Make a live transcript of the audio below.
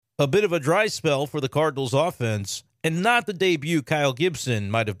A bit of a dry spell for the Cardinals offense, and not the debut Kyle Gibson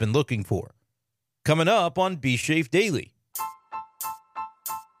might have been looking for. Coming up on Be Safe Daily.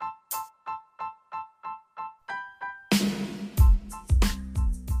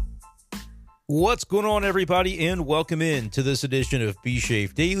 What's going on, everybody, and welcome in to this edition of Be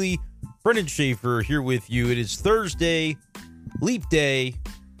Safe Daily. Brendan Schaefer here with you. It is Thursday, Leap Day,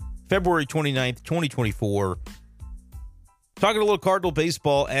 February 29th, 2024. Talking a little Cardinal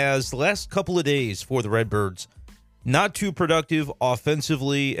baseball as the last couple of days for the Redbirds. Not too productive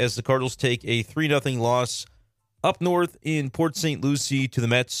offensively as the Cardinals take a 3-0 loss up north in Port St. Lucie to the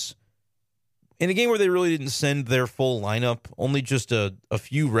Mets. In a game where they really didn't send their full lineup. Only just a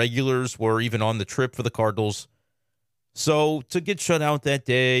few regulars were even on the trip for the Cardinals. So to get shut out that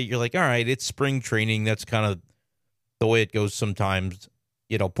day, you're like, all right, it's spring training. That's kind of the way it goes sometimes.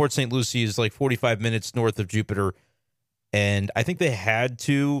 You know, Port St. Lucie is like 45 minutes north of Jupiter. And I think they had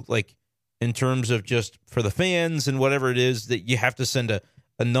to, like, in terms of just for the fans and whatever it is, that you have to send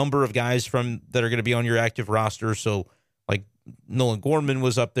a number of guys from that are going to be on your active roster. So, like, Nolan Gorman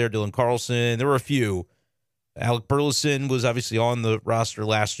was up there, Dylan Carlson. There were a few. Alec Burleson was obviously on the roster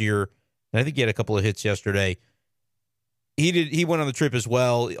last year. And I think he had a couple of hits yesterday. He went on the trip as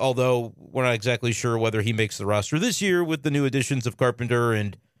well, although we're not exactly sure whether he makes the roster this year with the new additions of Carpenter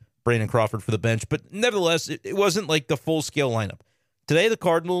and Brandon Crawford for the bench. But nevertheless, it wasn't like the full-scale lineup. Today, the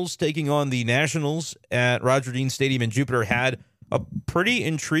Cardinals taking on the Nationals at Roger Dean Stadium in Jupiter had a pretty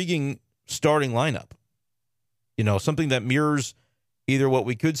intriguing starting lineup. You know, something that mirrors either what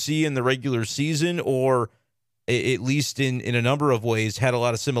we could see in the regular season or at least in a number of ways had a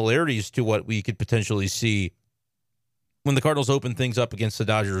lot of similarities to what we could potentially see when the Cardinals opened things up against the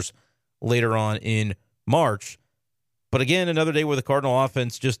Dodgers later on in March. But again, another day where the Cardinal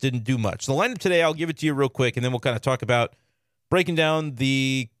offense just didn't do much. The lineup today, I'll give it to you real quick, and then we'll kind of talk about breaking down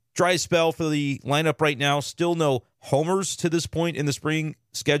the dry spell for the lineup right now. Still no homers to this point in the spring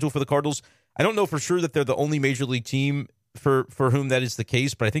schedule for the Cardinals. I don't know for sure that they're the only major league team for whom that is the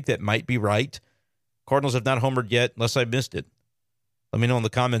case, but I think that might be right. Cardinals have not homered yet, unless I missed it. Let me know in the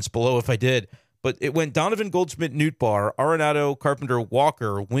comments below if I did. But it went Donovan Goldschmidt, Nootbaar, Arenado, Carpenter,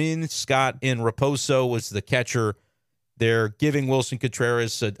 Walker, Wynn, Scott, and Raposo was the catcher. They're giving Wilson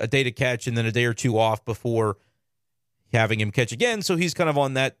Contreras a day to catch and then a day or two off before having him catch again. So he's kind of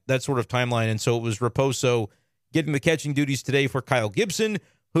on that sort of timeline. And so it was Raposo getting the catching duties today for Kyle Gibson,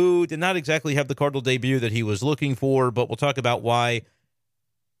 who did not exactly have the Cardinal debut that he was looking for. But we'll talk about why,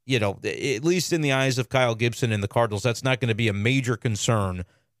 you know, at least in the eyes of Kyle Gibson and the Cardinals, that's not going to be a major concern.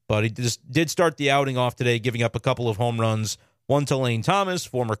 But he just did start the outing off today, giving up a couple of home runs. One to Lane Thomas,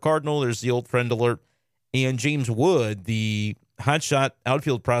 former Cardinal. There's the old friend alert. And James Wood, the hotshot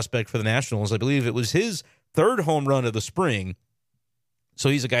outfield prospect for the Nationals, I believe it was his third home run of the spring. So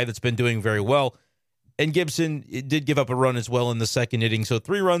he's a guy that's been doing very well. And Gibson did give up a run as well in the second inning. So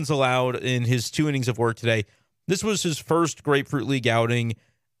 3 runs allowed in his 2 innings of work today. This was his first Grapefruit League outing.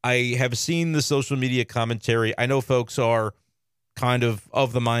 I have seen the social media commentary. I know folks are kind of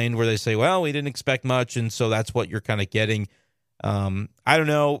the mind where they say, well, we didn't expect much, and so that's what you're kind of getting. I don't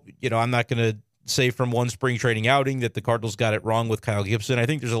know. You know, I'm not going to say from one spring training outing that the Cardinals got it wrong with Kyle Gibson. I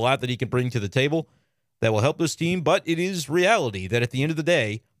think there's a lot that he can bring to the table that will help this team, but it is reality that at the end of the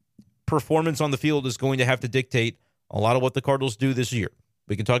day, performance on the field is going to have to dictate a lot of what the Cardinals do this year.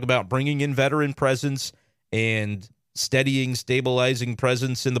 We can talk about bringing in veteran presence and steadying, stabilizing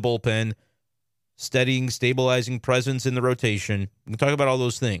presence in the bullpen, steadying, stabilizing presence in the rotation. We can talk about all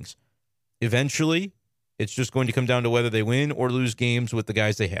those things. Eventually, it's just going to come down to whether they win or lose games with the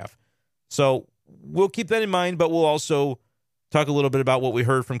guys they have. So we'll keep that in mind, but we'll also talk a little bit about what we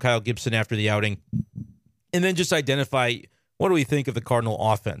heard from Kyle Gibson after the outing, and then just identify what do we think of the Cardinal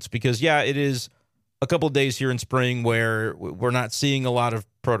offense. Because, yeah, it is a couple of days here in spring where we're not seeing a lot of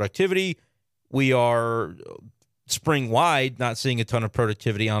productivity. We are spring-wide not seeing a ton of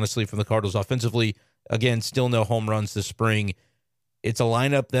productivity, honestly, from the Cardinals offensively. Again, still no home runs this spring. It's a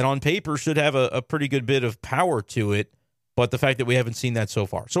lineup that on paper should have a pretty good bit of power to it, but the fact that we haven't seen that so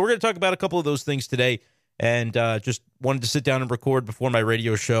far. So we're going to talk about a couple of those things today, and just wanted to sit down and record before my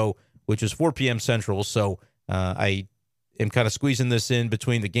radio show, which is 4 p.m. Central. So I am kind of squeezing this in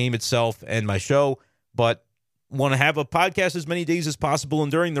between the game itself and my show, but want to have a podcast as many days as possible.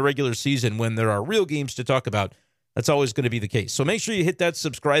 And during the regular season, when there are real games to talk about, that's always going to be the case. So make sure you hit that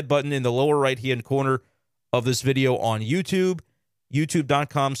subscribe button in the lower right-hand corner of this video on YouTube.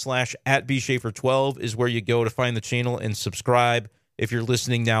 YouTube.com/@BSchaefer12 is where you go to find the channel and subscribe if you're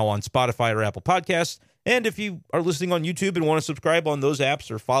listening now on Spotify or Apple Podcasts. And if you are listening on YouTube and want to subscribe on those apps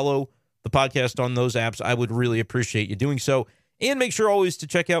or follow the podcast on those apps, I would really appreciate you doing so. And make sure always to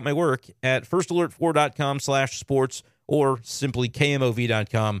check out my work at firstalert4.com/sports or simply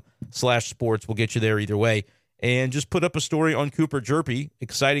kmov.com/sports. We'll get you there either way. And just put up a story on Cooper Jerpy,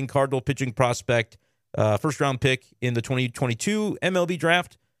 exciting Cardinal pitching prospect, first-round pick in the 2022 MLB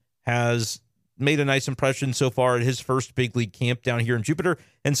draft, has made a nice impression so far at his first big league camp down here in Jupiter.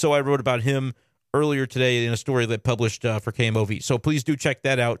 And so I wrote about him earlier today in a story that published for KMOV. So please do check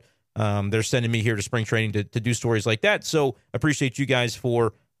that out. They're sending me here to spring training to do stories like that. So appreciate you guys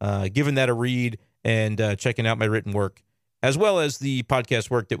for giving that a read and checking out my written work, as well as the podcast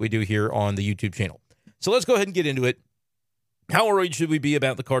work that we do here on the YouTube channel. So let's go ahead and get into it. How worried should we be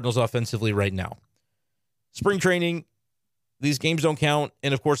about the Cardinals offensively right now? Spring training, these games don't count.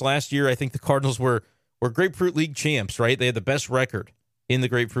 And, of course, last year I think the Cardinals were Grapefruit League champs, right? They had the best record in the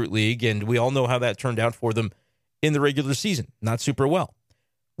Grapefruit League, and we all know how that turned out for them in the regular season. Not super well.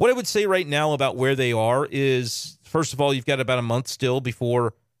 What I would say right now about where they are is, first of all, you've got about a month still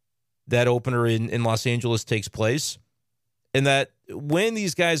before that opener in Los Angeles takes place, and that when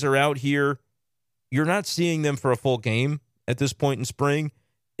these guys are out here, you're not seeing them for a full game at this point in spring.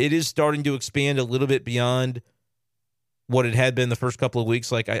 It is starting to expand a little bit beyond what it had been the first couple of weeks.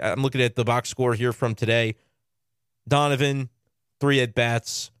 Like I'm looking at the box score here from today. Donovan, 3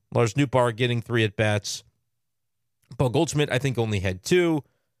 at-bats. Lars Nootbaar getting 3 at-bats. Paul Goldschmidt, I think, only had 2.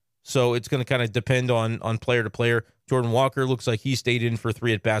 So it's going to kind of depend on player to player. Jordan Walker looks like he stayed in for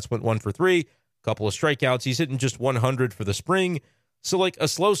 3 at-bats, went 1 for 3. Couple of strikeouts. He's hitting just 100 for the spring. So like a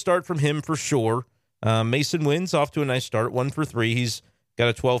slow start from him for sure. Mason Wynn's off to a nice start, 1 for 3. He's got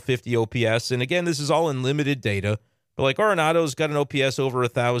a 1250 OPS. And again, this is all in limited data. But like Arenado's got an OPS over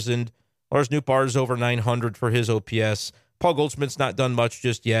 1,000. Lars Nootbaar's over 900 for his OPS. Paul Goldschmidt's not done much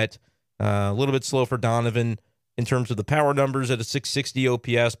just yet. A little bit slow for Donovan in terms of the power numbers at a 660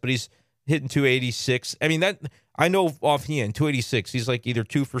 OPS, but he's hitting 286. I mean, that I know offhand, 286. He's like either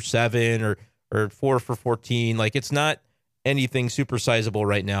 2 for 7 or 4 for 14. Like it's not anything super sizable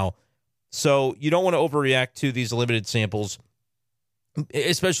right now. So you don't want to overreact to these limited samples,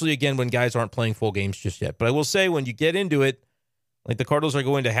 especially, again, when guys aren't playing full games just yet. But I will say when you get into it, like the Cardinals are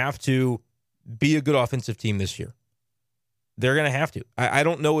going to have to be a good offensive team this year. They're going to have to. I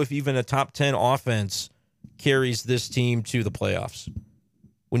don't know if even a top 10 offense carries this team to the playoffs.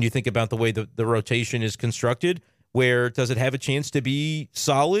 When you think about the way the rotation is constructed, where does it have a chance to be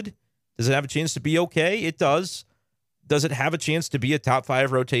solid? Does it have a chance to be okay? It does. Does it have a chance to be a top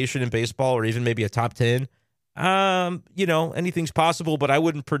 5 rotation in baseball or even maybe a top 10? Anything's possible, but I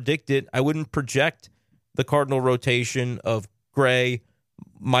wouldn't predict it. I wouldn't project the Cardinal rotation of Gray,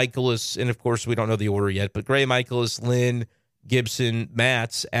 Michaelis, and of course we don't know the order yet, but Gray, Michaelis, Lynn, Gibson,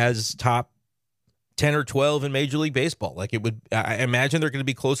 Matz as top 10 or 12 in Major League Baseball. Like I imagine they're going to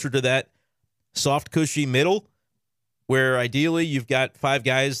be closer to that soft, cushy middle, where ideally you've got 5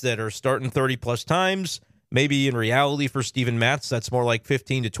 guys that are starting 30 plus times. Maybe in reality for Steven Matz, that's more like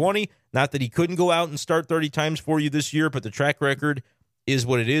 15 to 20. Not that he couldn't go out and start 30 times for you this year, but the track record is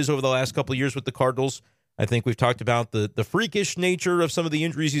what it is over the last couple of years with the Cardinals. I think we've talked about the freakish nature of some of the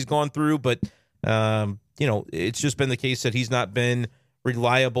injuries he's gone through, but it's just been the case that he's not been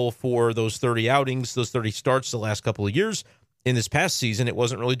reliable for those 30 outings, those 30 starts the last couple of years. In this past season, it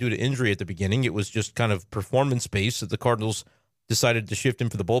wasn't really due to injury at the beginning. It was just kind of performance-based that the Cardinals decided to shift him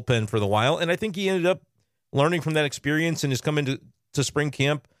for the bullpen for the while, and I think he ended up learning from that experience and is coming to spring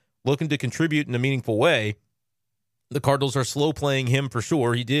camp looking to contribute in a meaningful way. The Cardinals are slow playing him for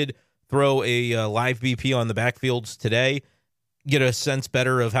sure. He did throw a live BP on the backfields today, get a sense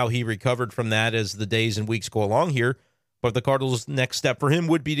better of how he recovered from that as the days and weeks go along here. But the Cardinals' next step for him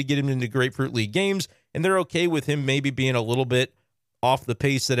would be to get him into Grapefruit League games, and they're okay with him maybe being a little bit off the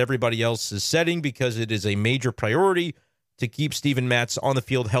pace that everybody else is setting because it is a major priority to keep Steven Matz on the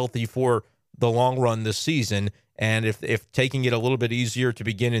field healthy for the long run this season. And if taking it a little bit easier to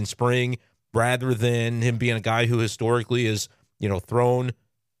begin in spring rather than him being a guy who historically is, thrown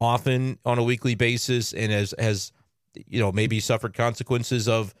often on a weekly basis and has maybe suffered consequences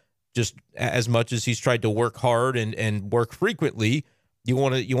of just as much as he's tried to work hard and work frequently, you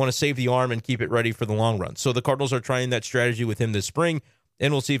want to save the arm and keep it ready for the long run. So the Cardinals are trying that strategy with him this spring,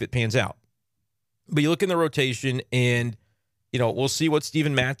 and we'll see if it pans out. But you look in the rotation and, we'll see what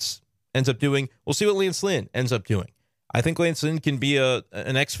Steven Matz ends up doing. We'll see what Lance Lynn ends up doing. I think Lance Lynn can be an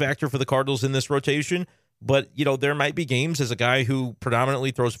X factor for the Cardinals in this rotation, but, there might be games as a guy who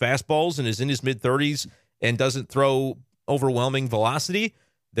predominantly throws fastballs and is in his mid-30s and doesn't throw overwhelming velocity.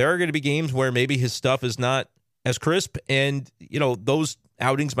 There are going to be games where maybe his stuff is not as crisp, and, those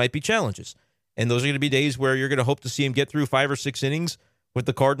outings might be challenges. And those are going to be days where you're going to hope to see him get through 5 or 6 innings with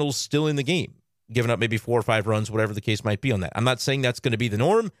the Cardinals still in the game. giving up maybe 4 or 5 runs, whatever the case might be on that. I'm not saying that's going to be the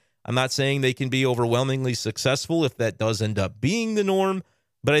norm. I'm not saying they can be overwhelmingly successful if that does end up being the norm,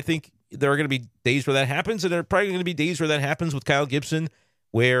 but I think there are going to be days where that happens, and there are probably going to be days where that happens with Kyle Gibson,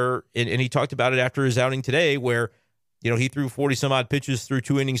 where, and he talked about it after his outing today, where, he threw 40-some-odd pitches through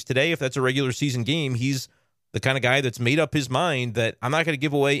 2 innings today. If that's a regular season game, he's the kind of guy that's made up his mind that I'm not going to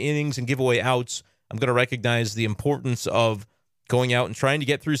give away innings and give away outs. I'm going to recognize the importance of going out and trying to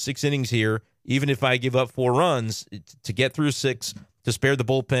get through 6 innings here, even if I give up 4 runs, to get through 6, to spare the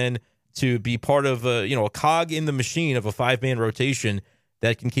bullpen, to be part of a cog in the machine of a 5-man rotation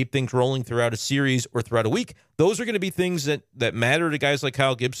that can keep things rolling throughout a series or throughout a week. Those are going to be things that matter to guys like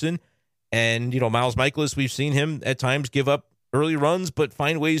Kyle Gibson. And, Miles Michaelis, we've seen him at times give up early runs, but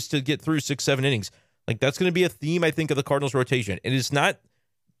find ways to get through 6, 7 innings. Like, that's going to be a theme, I think, of the Cardinals rotation. And it's not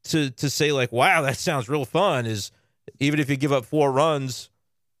to say, like, wow, that sounds real fun, is even if you give up 4 runs,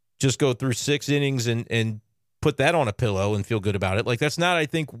 just go through 6 innings and put that on a pillow and feel good about it. Like, that's not, I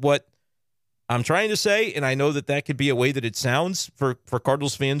think, what I'm trying to say, and I know that could be a way that it sounds for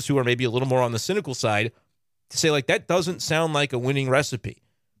Cardinals fans who are maybe a little more on the cynical side, to say, like, that doesn't sound like a winning recipe.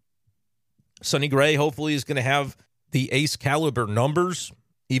 Sonny Gray hopefully is going to have the ace caliber numbers,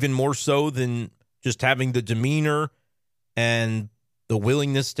 even more so than just having the demeanor and the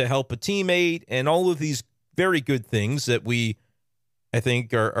willingness to help a teammate and all of these very good things that we, I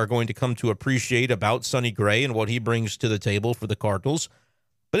think, are going to come to appreciate about Sonny Gray and what he brings to the table for the Cardinals.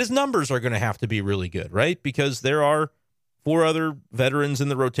 But his numbers are going to have to be really good, right? Because there are 4 other veterans in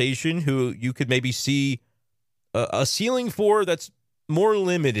the rotation who you could maybe see a ceiling for that's more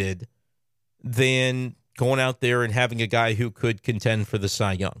limited than going out there and having a guy who could contend for the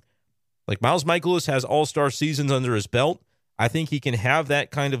Cy Young. Like, Miles Michaelis has all-star seasons under his belt. I think he can have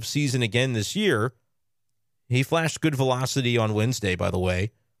that kind of season again this year. He flashed good velocity on Wednesday, by the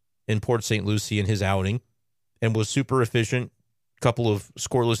way, in Port St. Lucie in his outing, and was super efficient. Couple of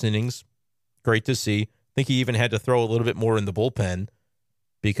scoreless innings. Great to see. I think he even had to throw a little bit more in the bullpen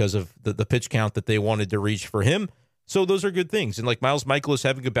because of the pitch count that they wanted to reach for him. So those are good things. And like Miles Michaelis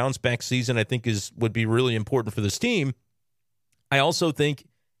having a bounce-back season, I think would be really important for this team. I also think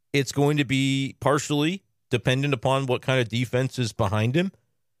it's going to be partially dependent upon what kind of defense is behind him,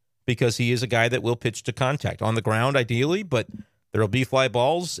 because he is a guy that will pitch to contact on the ground, ideally, but there will be fly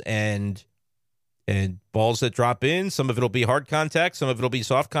balls and balls that drop in. Some of it will be hard contact. Some of it will be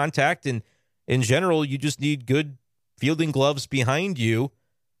soft contact. And in general, you just need good fielding gloves behind you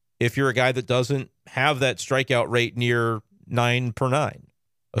if you're a guy that doesn't have that strikeout rate near 9 per 9.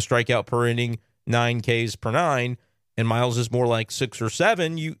 A strikeout per inning, 9 Ks per 9, and Miles is more like 6 or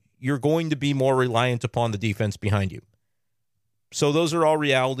 7, you're going to be more reliant upon the defense behind you. So those are all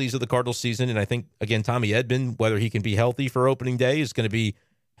realities of the Cardinals season, and I think, again, Tommy Edman, whether he can be healthy for opening day, is going to be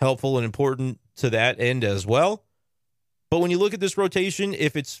helpful and important to that end as well. But when you look at this rotation,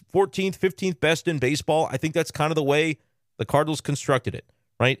 if it's 14th, 15th best in baseball, I think that's kind of the way the Cardinals constructed it,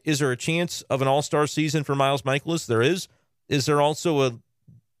 right? Is there a chance of an all-star season for Miles Michaelis? There is. Is there also a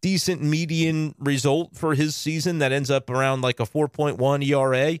decent median result for his season that ends up around like a 4.1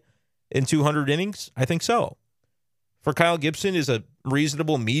 ERA in 200 innings? I think so. For Kyle Gibson, is a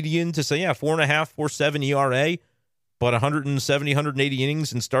reasonable median to say, 4.5, 4.7 ERA, but 170, 180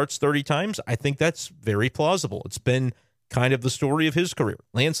 innings and starts 30 times? I think that's very plausible. It's been kind of the story of his career.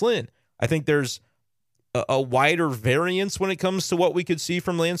 Lance Lynn, I think there's a wider variance when it comes to what we could see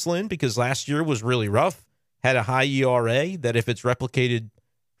from Lance Lynn, because last year was really rough, had a high ERA that if it's replicated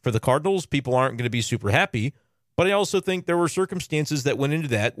for the Cardinals, people aren't going to be super happy. But I also think there were circumstances that went into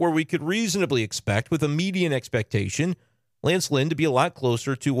that where we could reasonably expect, with a median expectation, Lance Lynn to be a lot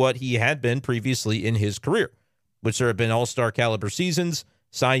closer to what he had been previously in his career, which there have been all-star caliber seasons,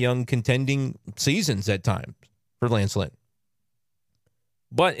 Cy Young contending seasons at times for Lance Lynn.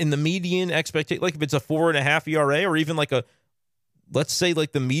 But in the median expectation, like if it's a 4.5 ERA, or even like let's say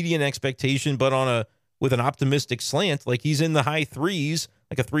like the median expectation, but with an optimistic slant, like he's in the high 3s,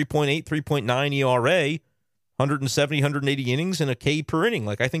 like a 3.8, 3.9 ERA, 170, 180 innings, and a K per inning.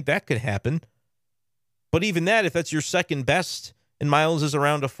 Like, I think that could happen. But even that, if that's your second best, and Miles is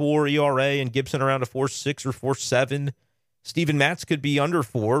around a 4 ERA and Gibson around a 4.6 or 4.7, Steven Matz could be under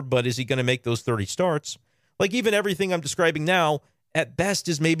 4, but is he going to make those 30 starts? Like, even everything I'm describing now, at best,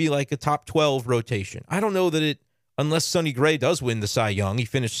 is maybe like a top 12 rotation. I don't know that it, unless Sonny Gray does win the Cy Young, he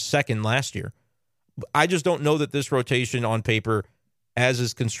finished second last year. I just don't know that this rotation on paper, as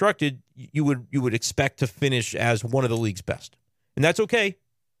is constructed, you would expect to finish as one of the league's best. And that's okay.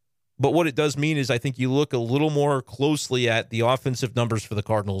 But what it does mean is I think you look a little more closely at the offensive numbers for the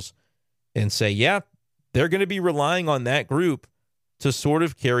Cardinals and say, they're going to be relying on that group to sort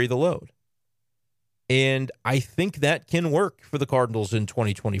of carry the load. And I think that can work for the Cardinals in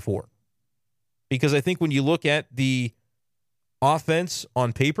 2024. Because I think when you look at the offense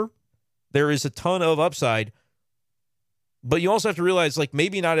on paper, there is a ton of upside. But you also have to realize, like,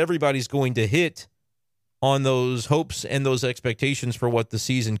 maybe not everybody's going to hit on those hopes and those expectations for what the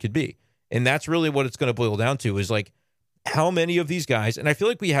season could be. And that's really what it's going to boil down to, is like, how many of these guys, and I feel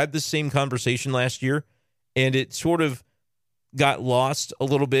like we had this same conversation last year, and it sort of got lost a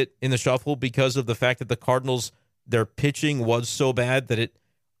little bit in the shuffle because of the fact that the Cardinals, their pitching was so bad that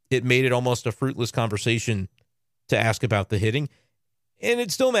it made it almost a fruitless conversation to ask about the hitting. And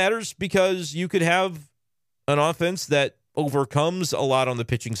it still matters because you could have an offense that overcomes a lot on the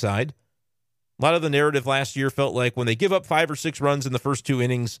pitching side. A lot of the narrative last year felt like when they give up 5 or 6 runs in the first 2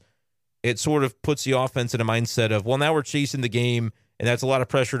 innings, it sort of puts the offense in a mindset of, well, now we're chasing the game, and that's a lot of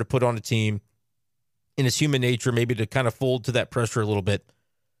pressure to put on a team. And it's human nature maybe to kind of fold to that pressure a little bit.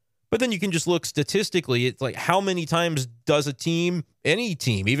 But then you can just look statistically. It's like, how many times does a team, any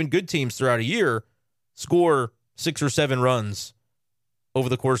team, even good teams throughout a year, score 6 or 7 runs over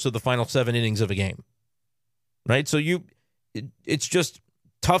the course of the final 7 innings of a game? Right? So it's just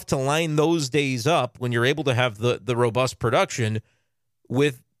tough to line those days up when you're able to have the robust production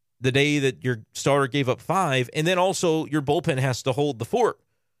with the day that your starter gave up 5, and then also your bullpen has to hold the fort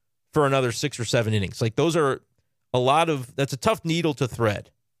for another 6 or 7 innings. Like, those are that's a tough needle to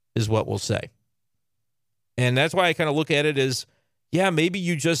thread, is what we'll say. And that's why I kind of look at it as, yeah, maybe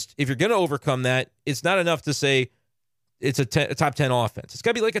if you're going to overcome that, it's not enough to say it's a top 10 offense. It's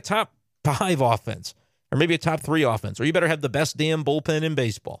got to be like a top 5 offense, or maybe a top 3 offense, or you better have the best damn bullpen in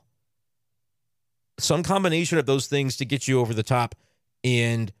baseball. Some combination of those things to get you over the top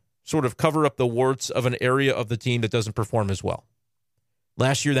and sort of cover up the warts of an area of the team that doesn't perform as well.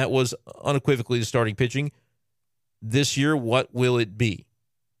 Last year, that was unequivocally the starting pitching. This year, what will it be?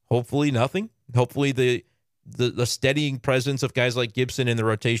 Hopefully nothing. Hopefully the steadying presence of guys like Gibson in the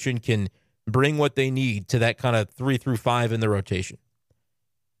rotation can bring what they need to that kind of 3 through 5 in the rotation.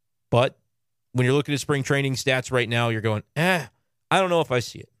 But when you're looking at spring training stats right now, you're going, I don't know if I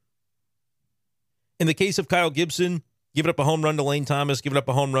see it. In the case of Kyle Gibson, giving up a home run to Lane Thomas, giving up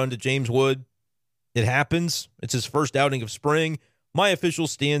a home run to James Wood, it happens. It's his first outing of spring. My official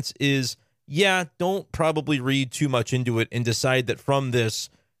stance is, don't probably read too much into it and decide that from this,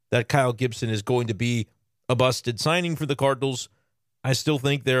 that Kyle Gibson is going to be a busted signing for the Cardinals. I still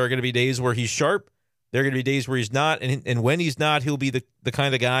think there are going to be days where he's sharp. There are going to be days where he's not. And when he's not, he'll be the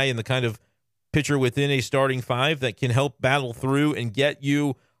kind of guy and the kind of pitcher within a starting 5 that can help battle through and get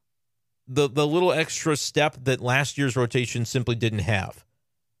you the little extra step that last year's rotation simply didn't have.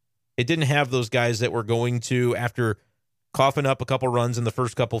 It didn't have those guys that were going to, after coughing up a couple runs in the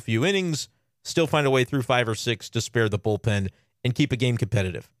first few innings, still find a way through 5 or 6 to spare the bullpen and keep a game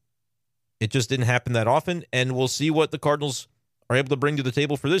competitive. It just didn't happen that often, and we'll see what the Cardinals are able to bring to the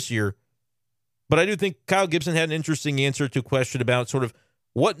table for this year. But I do think Kyle Gibson had an interesting answer to a question about sort of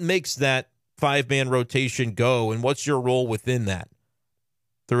what makes that 5-man rotation go and what's your role within that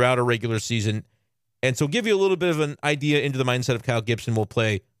throughout a regular season. And so give you a little bit of an idea into the mindset of Kyle Gibson. We'll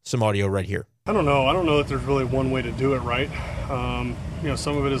play some audio right here. I don't know. I don't know that there's really one way to do it right.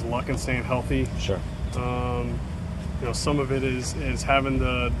 Some of it is luck and staying healthy. Sure. Some of it is having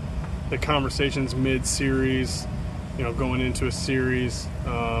the conversations mid-series, going into a series,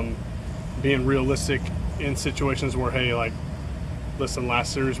 being realistic in situations where, hey, like, listen,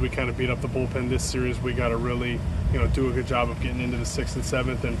 last series we kind of beat up the bullpen. This series we got to really, do a good job of getting into the 6th and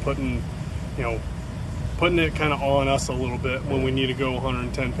 7th and putting it kind of all on us a little bit when we need to go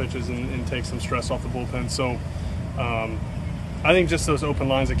 110 pitches and take some stress off the bullpen. So I think just those open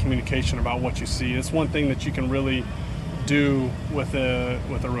lines of communication about what you see. It's one thing that you can really do with a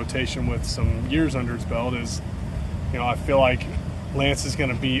rotation with some years under its belt is, I feel like Lance is going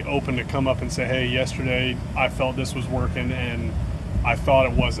to be open to come up and say, hey, yesterday I felt this was working and I thought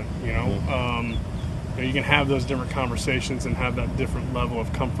it wasn't, you can have those different conversations and have that different level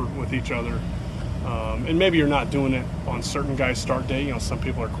of comfort with each other. And maybe you're not doing it on certain guys' start day. Some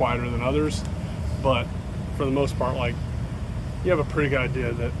people are quieter than others. But for the most part, like, you have a pretty good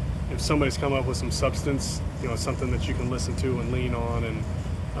idea that if somebody's come up with some substance, it's something that you can listen to and lean on. And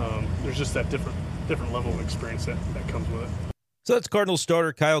there's just that different level of experience that comes with it. So that's Cardinals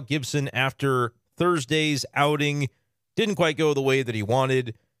starter Kyle Gibson after Thursday's outing. Didn't quite go the way that he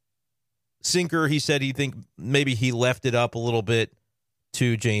wanted. Sinker, he said he think maybe he left it up a little bit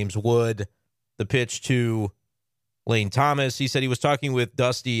to James Wood. The pitch to Lane Thomas. He said he was talking with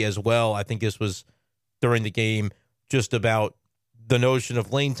Dusty as well. I think this was during the game, just about the notion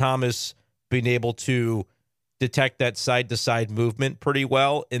of Lane Thomas being able to detect that side-to-side movement pretty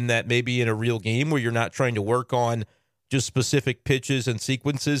well, in that maybe in a real game where you're not trying to work on just specific pitches and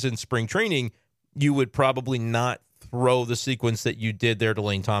sequences in spring training, you would probably not throw the sequence that you did there to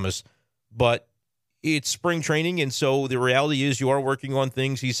Lane Thomas. But it's spring training, and so the reality is you are working on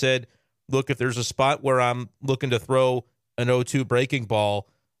things. He said, look, if there's a spot where I'm looking to throw an 0-2 breaking ball,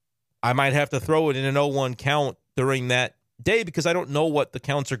 I might have to throw it in an 0-1 count during that day because I don't know what the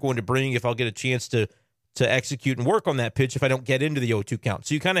counts are going to bring, if I'll get a chance to execute and work on that pitch if I don't get into the 0-2 count.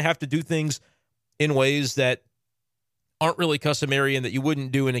 So you kind of have to do things in ways that aren't really customary and that you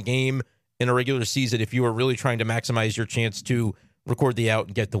wouldn't do in a game in a regular season if you were really trying to maximize your chance to record the out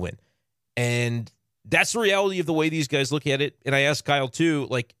and get the win. And that's the reality of the way these guys look at it. And I asked Kyle, too,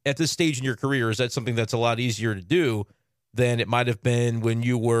 like, at this stage in your career, is that something that's a lot easier to do than it might have been when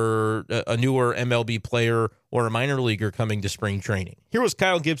you were a newer MLB player or a minor leaguer coming to spring training? Here was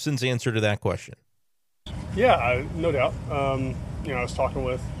Kyle Gibson's answer to that question. Yeah, no doubt. I was talking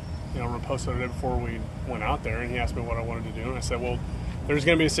with, Raposo the day before we went out there, and he asked me what I wanted to do. And I said, well, there's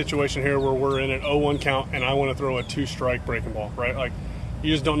going to be a situation here where we're in an 0-1 count, and I want to throw a 2-strike breaking ball, right? Like,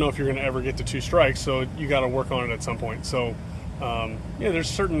 you just don't know if you're going to ever get to 2 strikes, so you got to work on it at some point. So, there's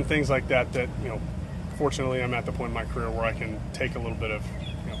certain things like that, fortunately I'm at the point in my career where I can take a little bit of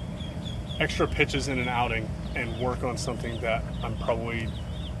extra pitches in an outing and work on something that I'm probably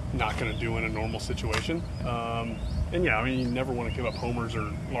not going to do in a normal situation. You never want to give up homers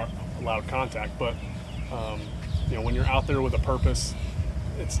or loud contact, but when you're out there with a purpose,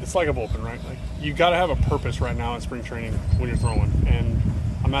 it's like a bullpen, right? Like, you got to have a purpose right now in spring training when you're throwing. And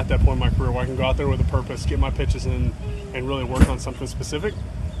I'm at that point in my career where I can go out there with a purpose, get my pitches in, and really work on something specific.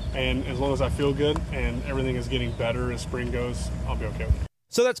 And as long as I feel good and everything is getting better as spring goes, I'll be okay with it.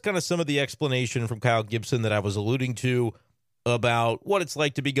 So that's kind of some of the explanation from Kyle Gibson that I was alluding to about what it's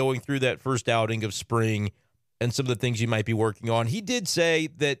like to be going through that first outing of spring and some of the things you might be working on. He did say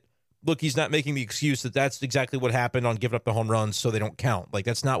that, look, he's not making the excuse that that's exactly what happened on giving up the home runs so they don't count. Like,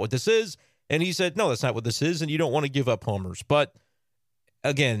 that's not what this is. And he said, no, that's not what this is, and you don't want to give up homers. But,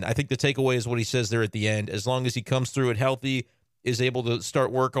 again, I think the takeaway is what he says there at the end. As long as he comes through it healthy, is able to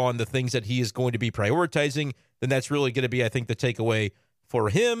start work on the things that he is going to be prioritizing, then that's really going to be, I think, the takeaway for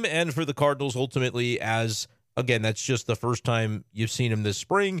him and for the Cardinals ultimately, as, again, that's just the first time you've seen him this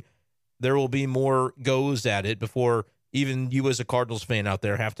spring. There will be more goes at it before even you as a Cardinals fan out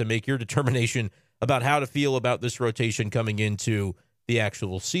there have to make your determination about how to feel about this rotation coming into the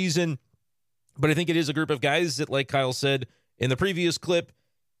actual season. But I think it is a group of guys that, like Kyle said in the previous clip,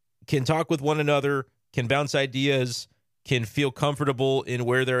 can talk with one another, can bounce ideas, can feel comfortable in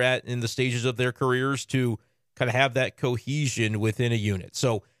where they're at in the stages of their careers to kind of have that cohesion within a unit.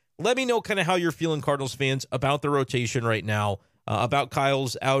 So let me know kind of how you're feeling, Cardinals fans, about the rotation right now, about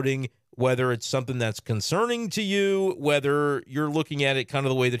Kyle's outing, whether it's something that's concerning to you, whether you're looking at it kind of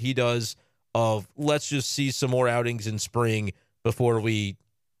the way that he does of let's just see some more outings in spring before we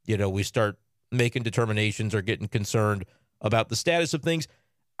start making determinations or getting concerned about the status of things.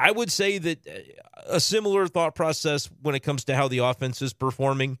 I would say that a similar thought process when it comes to how the offense is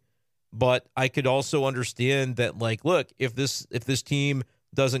performing, but I could also understand that, like, look, if this team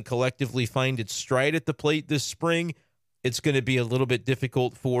doesn't collectively find its stride at the plate this spring, it's going to be a little bit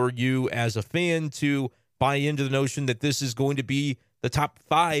difficult for you as a fan to buy into the notion that this is going to be the top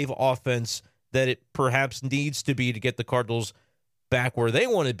 5 offense that it perhaps needs to be to get the Cardinals back where they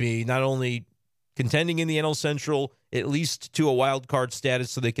want to be, not only contending in the NL Central, at least to a wild card status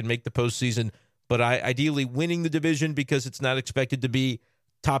so they can make the postseason, but ideally winning the division because it's not expected to be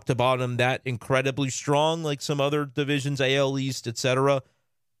top to bottom that incredibly strong like some other divisions, AL East, etc.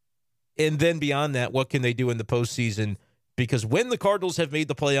 And then beyond that, what can they do in the postseason? Because when the Cardinals have made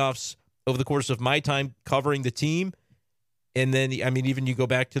the playoffs over the course of my time covering the team, and then, even you go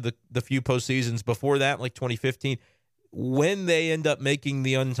back to the few postseasons before that, like 2015, when they end up making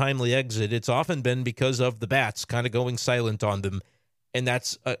the untimely exit, it's often been because of the bats kind of going silent on them. And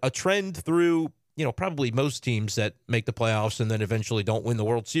that's a trend through, probably most teams that make the playoffs and then eventually don't win the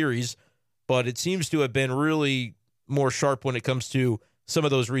World Series. But it seems to have been really more sharp when it comes to some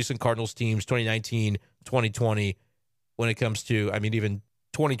of those recent Cardinals teams, 2019, 2020, when it comes to, even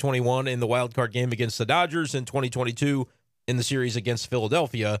 2021 in the wild card game against the Dodgers and 2022 in the series against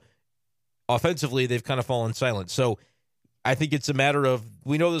Philadelphia. Offensively, they've kind of fallen silent. So I think it's a matter of,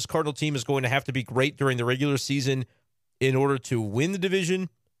 we know this Cardinal team is going to have to be great during the regular season in order to win the division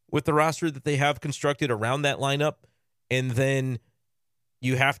with the roster that they have constructed around that lineup. And then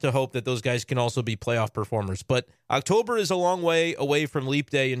you have to hope that those guys can also be playoff performers. But October is a long way away from Leap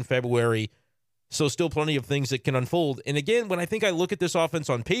Day in February, so still plenty of things that can unfold. And again, when I think I look at this offense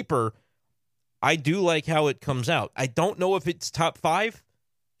on paper, I do like how it comes out. I don't know if it's top 5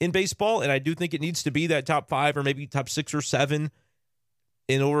 in baseball, and I do think it needs to be that top 5 or maybe top 6 or 7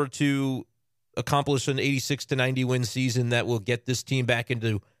 in order to accomplish an 86 to 90 win season that will get this team back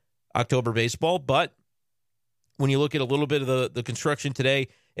into October baseball. But when you look at a little bit of the construction today,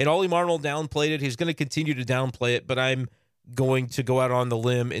 and Ollie Marmol downplayed it, he's going to continue to downplay it, but I'm going to go out on the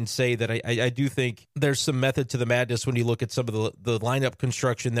limb and say that I do think there's some method to the madness when you look at some of the lineup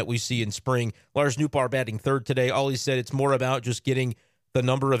construction that we see in spring. Lars Nootbaar batting third today. Ollie said it's more about just getting the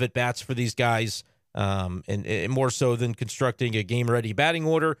number of at-bats for these guys, and more so than constructing a game-ready batting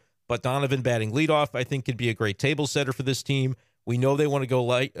order. But Donovan batting leadoff, I think, could be a great table setter for this team. We know they want to go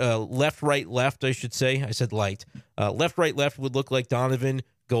left, right, left, I should say. I said light. Left, right, left would look like Donovan,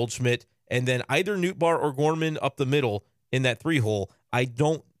 Goldschmidt, and then either Nootbaar or Gorman up the middle in that 3-hole. I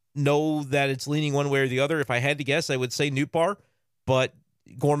don't know that it's leaning one way or the other. If I had to guess, I would say Nootbaar, but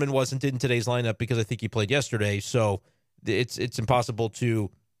Gorman wasn't in today's lineup because I think he played yesterday, so it's impossible to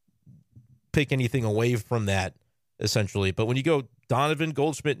pick anything away from that, essentially. But when you go Donovan,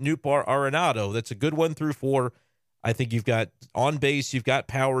 Goldschmidt, Nootbaar, Arenado, that's a good 1 through 4. I think you've got on base, you've got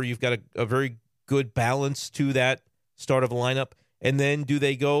power, you've got a very good balance to that start of a lineup. And then do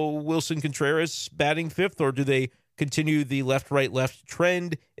they go Wilson Contreras batting 5th, or do they continue the left, right, left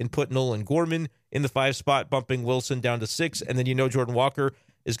trend and put Nolan Gorman in the 5 spot, bumping Wilson down to 6? And then Jordan Walker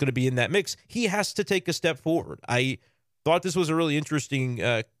is going to be in that mix. He has to take a step forward. I thought this was a really interesting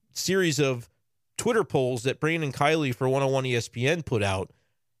series of Twitter polls that Brandon Kiley for 101 ESPN put out.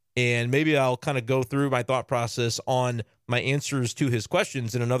 And maybe I'll kind of go through my thought process on my answers to his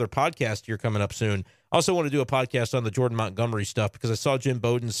questions in another podcast here coming up soon. I also want to do a podcast on the Jordan Montgomery stuff because I saw Jim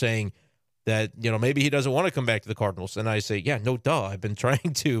Bowden saying that, maybe he doesn't want to come back to the Cardinals. And I say, yeah, no duh. I've been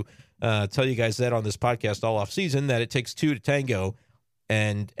trying to tell you guys that on this podcast all off season, that it takes 2 to tango.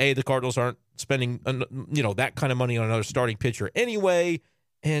 And the Cardinals aren't spending, that kind of money on another starting pitcher anyway.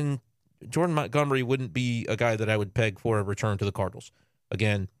 And Jordan Montgomery wouldn't be a guy that I would peg for a return to the Cardinals.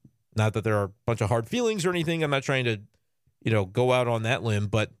 Again, not that there are a bunch of hard feelings or anything. I'm not trying to, go out on that limb,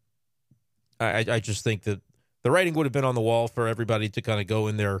 but I just think that the writing would have been on the wall for everybody to kind of go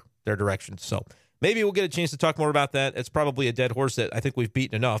in their direction. So maybe we'll get a chance to talk more about that. It's probably a dead horse that I think we've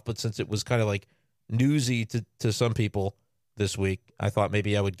beaten enough, but since it was kind of like newsy to some people this week, I thought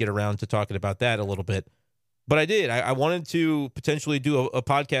maybe I would get around to talking about that a little bit. But I did. I wanted to potentially do a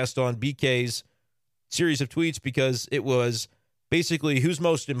podcast on BK's series of tweets because it was basically who's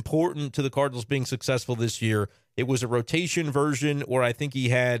most important to the Cardinals being successful this year. It was a rotation version where I think he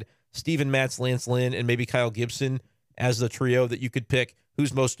had Steven Matz, Lance Lynn, and maybe Kyle Gibson as the trio that you could pick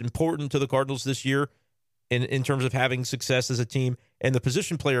who's most important to the Cardinals this year in terms of having success as a team. And the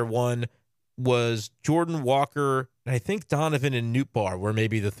position player one was Jordan Walker, and I think Donovan and Nootbaar were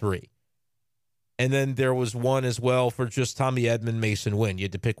maybe the 3. And then there was one as well for just Tommy Edman, Mason Wynn. You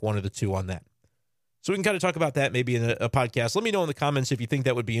had to pick one of the 2 on that. So we can kind of talk about that maybe in a podcast. Let me know in the comments if you think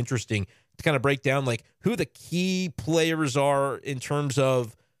that would be interesting to kind of break down like who the key players are in terms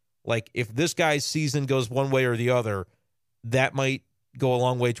of like if this guy's season goes one way or the other, that might go a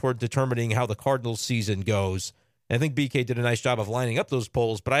long way toward determining how the Cardinals season goes. And I think BK did a nice job of lining up those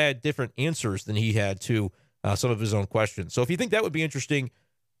polls, but I had different answers than he had to some of his own questions. So if you think that would be interesting,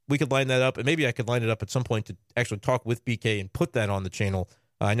 we could line that up, and maybe I could line it up at some point to actually talk with BK and put that on the channel.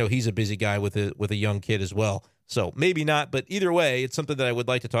 I know he's a busy guy with a young kid as well, so maybe not. But either way, it's something that I would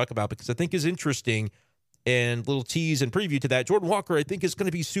like to talk about because I think is interesting. And little tease and preview to that, Jordan Walker, I think, is going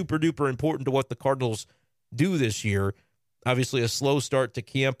to be super duper important to what the Cardinals do this year. Obviously, a slow start to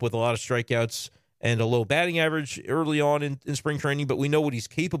camp with a lot of strikeouts and a low batting average early on in spring training, but we know what he's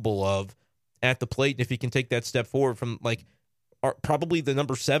capable of at the plate. And if he can take that step forward from like probably the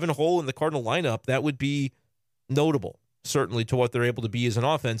number 7 hole in the Cardinal lineup, that would be notable, certainly, to what they're able to be as an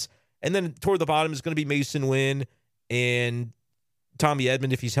offense. And then toward the bottom is going to be Mason Wynn and Tommy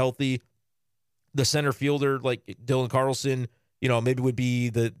Edman if he's healthy. The center fielder, like Dylan Carlson, maybe would be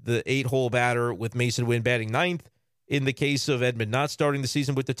the 8-hole batter with Mason Wynn batting 9th. In the case of Edman not starting the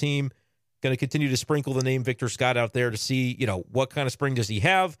season with the team, going to continue to sprinkle the name Victor Scott out there to see, what kind of spring does he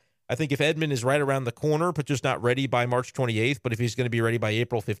have. I think if Edman is right around the corner, but just not ready by March 28th, but if he's going to be ready by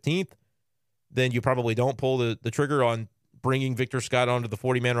April 15th, then you probably don't pull the trigger on bringing Victor Scott onto the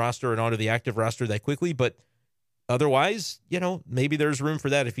 40-man roster and onto the active roster that quickly. But otherwise, maybe there's room for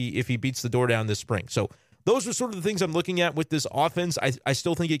that if he beats the door down this spring. So those are sort of the things I'm looking at with this offense. I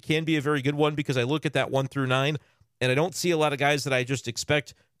still think it can be a very good one because I look at that 1 through 9, and I don't see a lot of guys that I just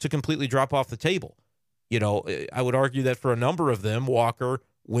expect to completely drop off the table. I would argue that for a number of them, Walker,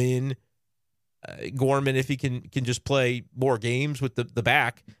 Wynn, Gorman, if he can just play more games with the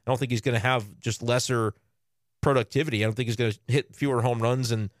back, I don't think he's going to have just lesser productivity. I don't think he's going to hit fewer home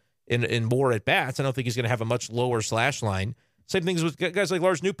runs and more at bats. I don't think he's going to have a much lower slash line. Same things with guys like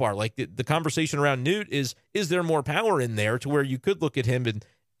Lars Nootbaar. Like the conversation around Newt is there more power in there to where you could look at him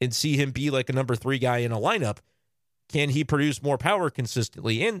and see him be like a number 3 guy in a lineup? Can he produce more power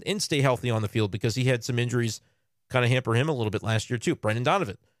consistently and stay healthy on the field? Because he had some injuries kind of hamper him a little bit last year too. Brendan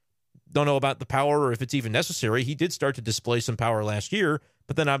Donovan. Don't know about the power or if it's even necessary. He did start to display some power last year,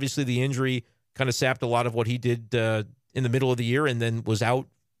 but then obviously the injury kind of sapped a lot of what he did in the middle of the year and then was out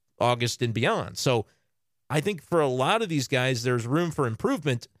August and beyond. So I think for a lot of these guys, there's room for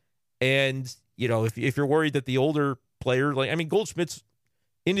improvement. And, if you're worried that the older player, Goldschmidt's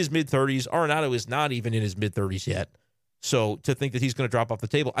in his mid-30s, Arenado is not even in his mid-30s yet. So to think that he's going to drop off the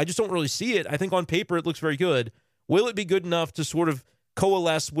table, I just don't really see it. I think on paper it looks very good. Will it be good enough to sort of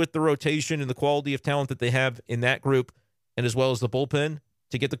coalesce with the rotation and the quality of talent that they have in that group and as well as the bullpen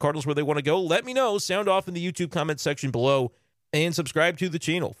to get the Cardinals where they want to go? Let me know. Sound off in the YouTube comment section below and subscribe to the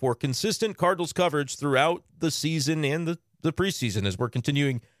channel for consistent Cardinals coverage throughout the season and the preseason as we're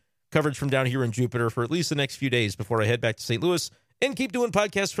continuing coverage from down here in Jupiter for at least the next few days before I head back to St. Louis and keep doing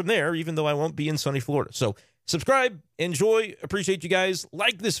podcasts from there, even though I won't be in sunny Florida. So subscribe, enjoy, appreciate you guys.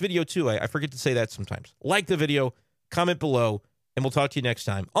 Like this video too. I forget to say that sometimes. Like the video, comment below, and we'll talk to you next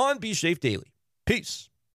time on Be Safe Daily. Peace.